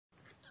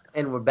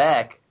And we're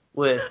back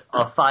with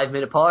a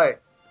 5-minute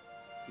part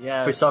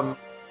Yeah. for some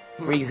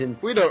reason.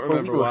 We don't But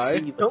remember we will why.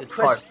 see what this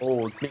part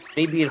holds.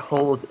 Maybe it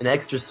holds an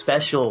extra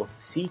special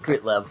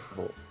secret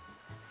level.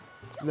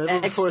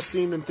 Never before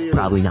seen in theaters.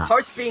 Probably not.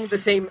 Parts being the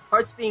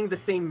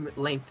same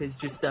length is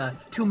just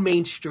too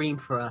mainstream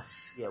for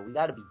us. Yeah, we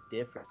gotta be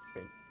different.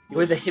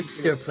 We're the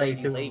hipster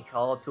playthrough. Late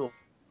call to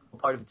a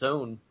part of its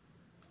own.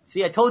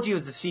 See, I told you it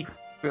was a secret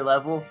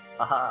level.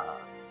 Aha.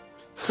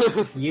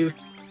 You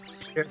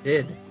sure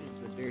did.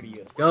 It's the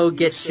dirtiest. Go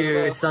get sure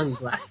your enough.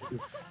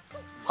 sunglasses.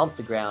 Pump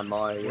the ground,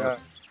 Mario.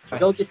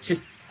 Go get your.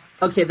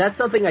 Okay, that's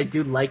something I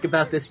do like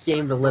about this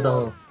game. The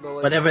little The,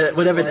 like, whatever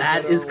slide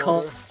that down is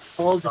water.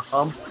 called. The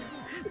hump?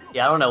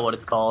 Yeah, I don't know what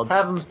it's called.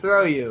 Have him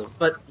throw you.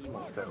 But He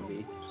won't throw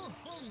me.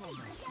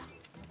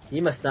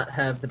 he must not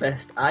have the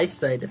best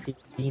eyesight if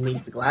he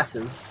needs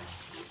glasses.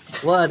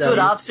 What Good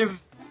a observation.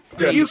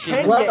 You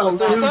can What get a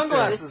They're loser.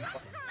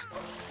 sunglasses.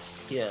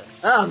 Yeah.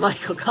 Ah,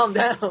 Michael, calm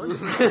down.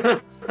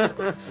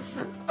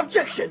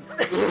 Objection.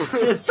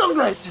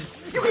 Sunglasses!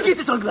 You can get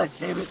the sunglasses,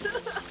 damn it!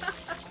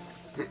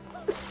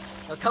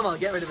 Oh, come on,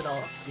 get rid of it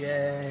all.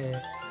 Yay.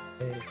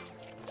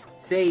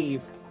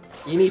 Save.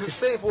 You need Just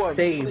to save once,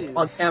 save please.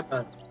 on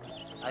camera.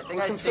 I think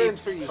We're I concerned saved,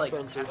 for you, like,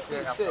 Spencer. after Please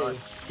I'm done.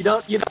 save. You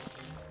don't.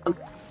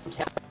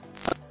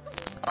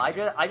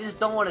 I just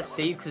don't want to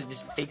save because it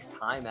just takes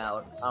time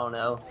out. I don't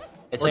know.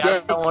 It's Well, like I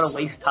yeah, don't want to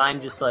waste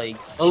time just like.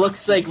 It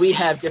looks like we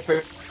have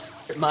different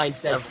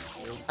mindsets.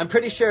 Of- I'm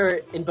pretty sure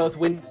in both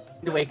Wind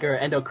Waker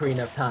and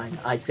Ocarina of Time,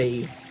 I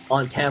save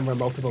on camera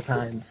multiple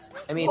times.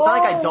 I mean, it's not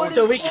like I don't.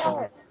 So we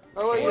can.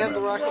 Oh, wait, you have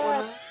the rocket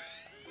one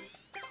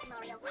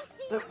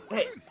now?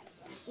 Hey,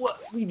 what?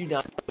 We do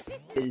not.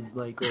 Is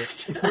Michael.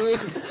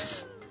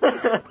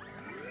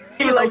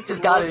 He like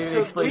just got it and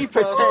explained.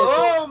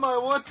 Oh my,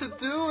 what's it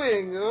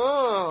doing?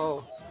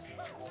 Oh.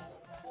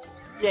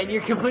 Yeah, and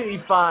you're completely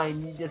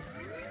fine. You just.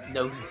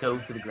 Nose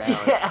to the ground.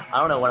 Yeah. I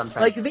don't know what I'm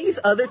trying. Like, these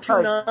other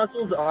two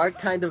nozzles are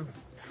kind of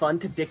fun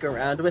to dick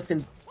around with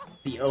in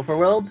the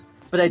overworld,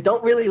 but I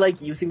don't really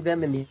like using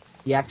them in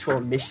the actual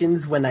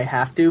missions when I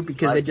have to,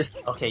 because they just...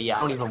 Okay, yeah,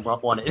 I don't even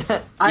want it.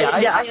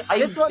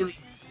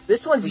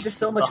 This one's just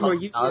so much more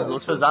useful.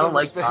 Because I don't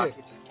like the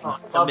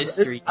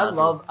mystery. I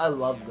love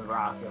the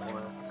rocket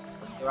one.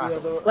 The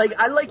rocket. Yeah, Like,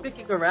 I like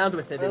dicking around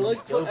with it. I in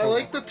like the I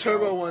like the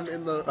turbo one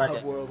in the But-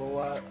 hub world a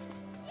lot.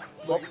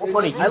 Well, they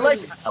funny, never I like-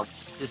 really-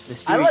 this I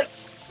mysterious like...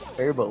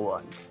 turbo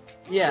one.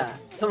 Yeah,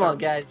 come on,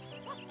 guys.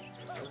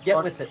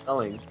 Get with it.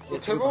 Going. the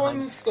turbo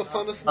one's the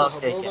funnest in the hub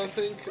Okay, world, yeah. I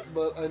think,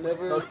 but I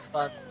never Most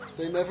fun.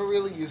 they never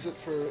really use it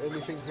for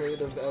anything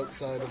creative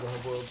outside of the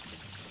hub world.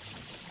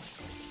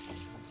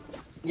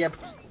 Yeah,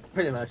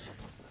 pretty much.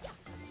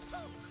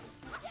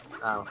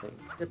 I don't think.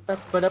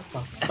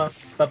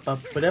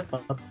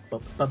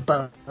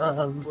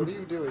 What are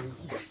you doing?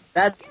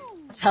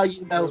 That's how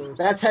you know.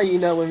 That's how you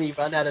know when we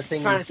run out of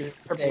things Trying to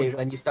to- say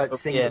when you start Yeah,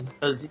 singing.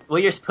 because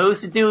what you're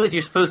supposed to do is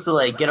you're supposed to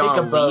like get Take on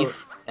a a boat.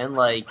 leaf and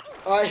like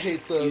I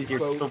hate the Use your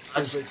boat little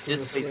physics in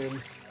this this way.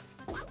 game.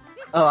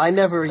 Oh, I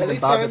never even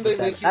Anytime bothered they with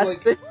that. make you,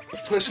 That's like,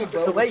 the, Push a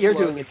boat. the way with you're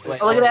blood, doing it.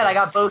 it's oh look at that, I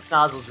awful. got both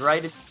nozzles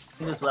right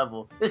in this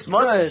level. This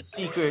must be the Good.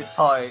 secret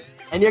part.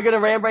 And you're gonna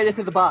ram right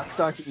into the box,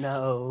 aren't you?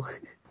 No.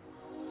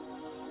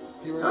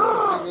 You were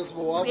the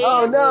invisible wall.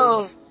 Oh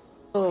no!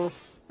 Oh,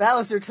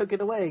 Bowser took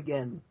it away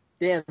again.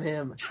 Damn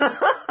him.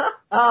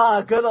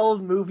 Ah, good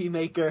old movie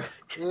maker.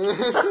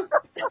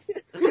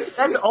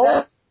 That's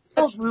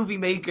old movie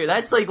maker.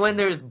 That's like when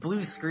there's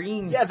blue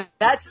screens. Yeah,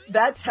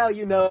 that's how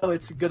you know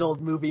it's a good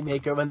old movie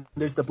maker, when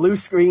there's the blue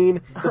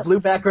screen, the blue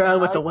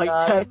background with the I white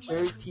died text,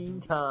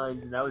 13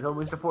 times, and that was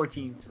almost a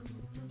 14th.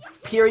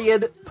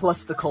 period,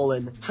 plus the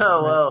colon.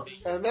 Oh well.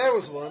 And there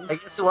was one. I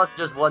guess it wasn't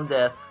just one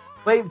death.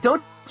 Wait,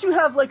 don't you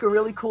have like a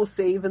really cool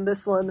save in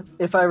this one?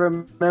 If I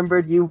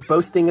remembered you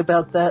boasting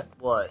about that.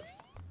 What?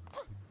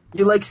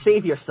 You like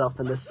save yourself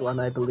in this one,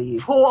 I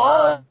believe.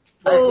 What?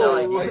 I have no Oh,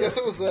 I idea. guess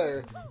it was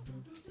there.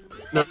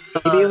 Maybe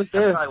it was That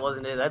there. probably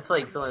wasn't it. That's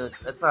like something.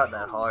 That's not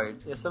that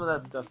hard. Yeah, some of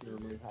that stuff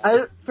normally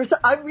happens.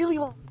 I really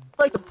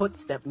like the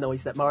footstep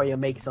noise that Mario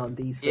makes on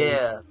these things.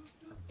 Yeah.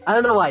 I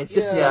don't know why, it's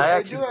just Yeah, yeah, I I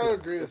actually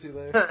agree with you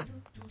there.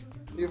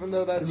 Even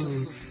though that's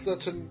just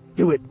such an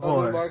do it more.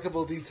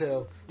 unremarkable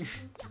detail.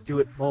 Do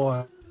it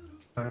more.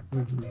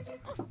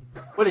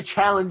 What a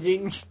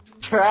challenging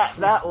trap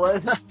that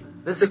was.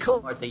 This is the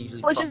part they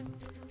usually. Motion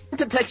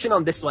detection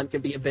on this one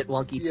can be a bit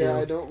wonky Yeah, I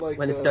too. don't like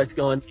When the it starts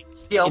going.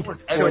 Yeah,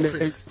 almost every.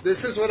 Tilting.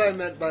 This is what I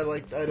meant by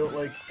like I don't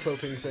like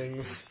tilting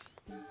things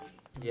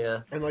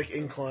Yeah. and like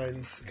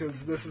inclines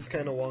because this is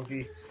kind of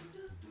wonky.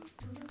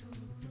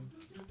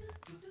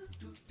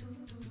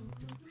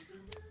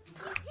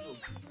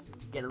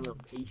 Get a little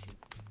patient.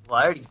 Well,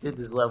 I already did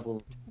this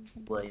level,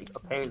 like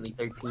apparently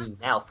 13,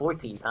 now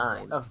 14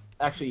 times. Oh,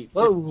 actually,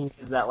 Whoa. 15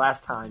 is that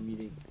last time you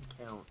didn't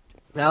count.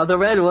 Now the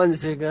red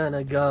ones are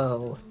gonna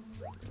go.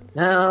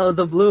 Now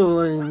the blue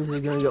ones are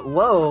gonna go.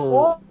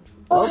 Whoa!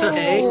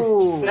 Okay,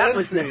 Oh, that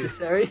was fancy.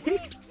 necessary.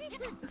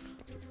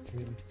 I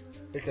mean,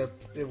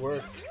 it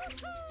worked.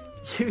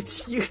 you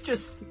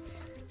just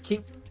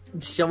keep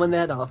showing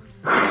that off.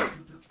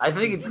 I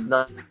think it's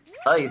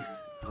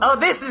nice. Oh,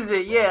 this is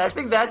it. Yeah, I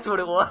think that's what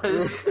it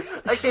was.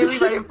 I can't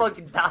believe I didn't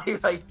fucking die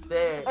right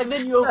there. And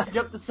then you opened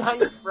up the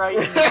science sprite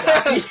and you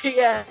died.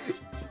 Yeah.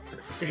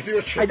 You do a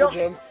I triple don't-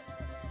 jump.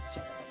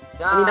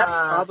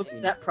 I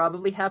mean, that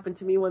probably happened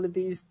to me one of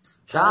these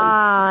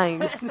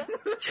times.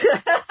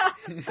 Shine.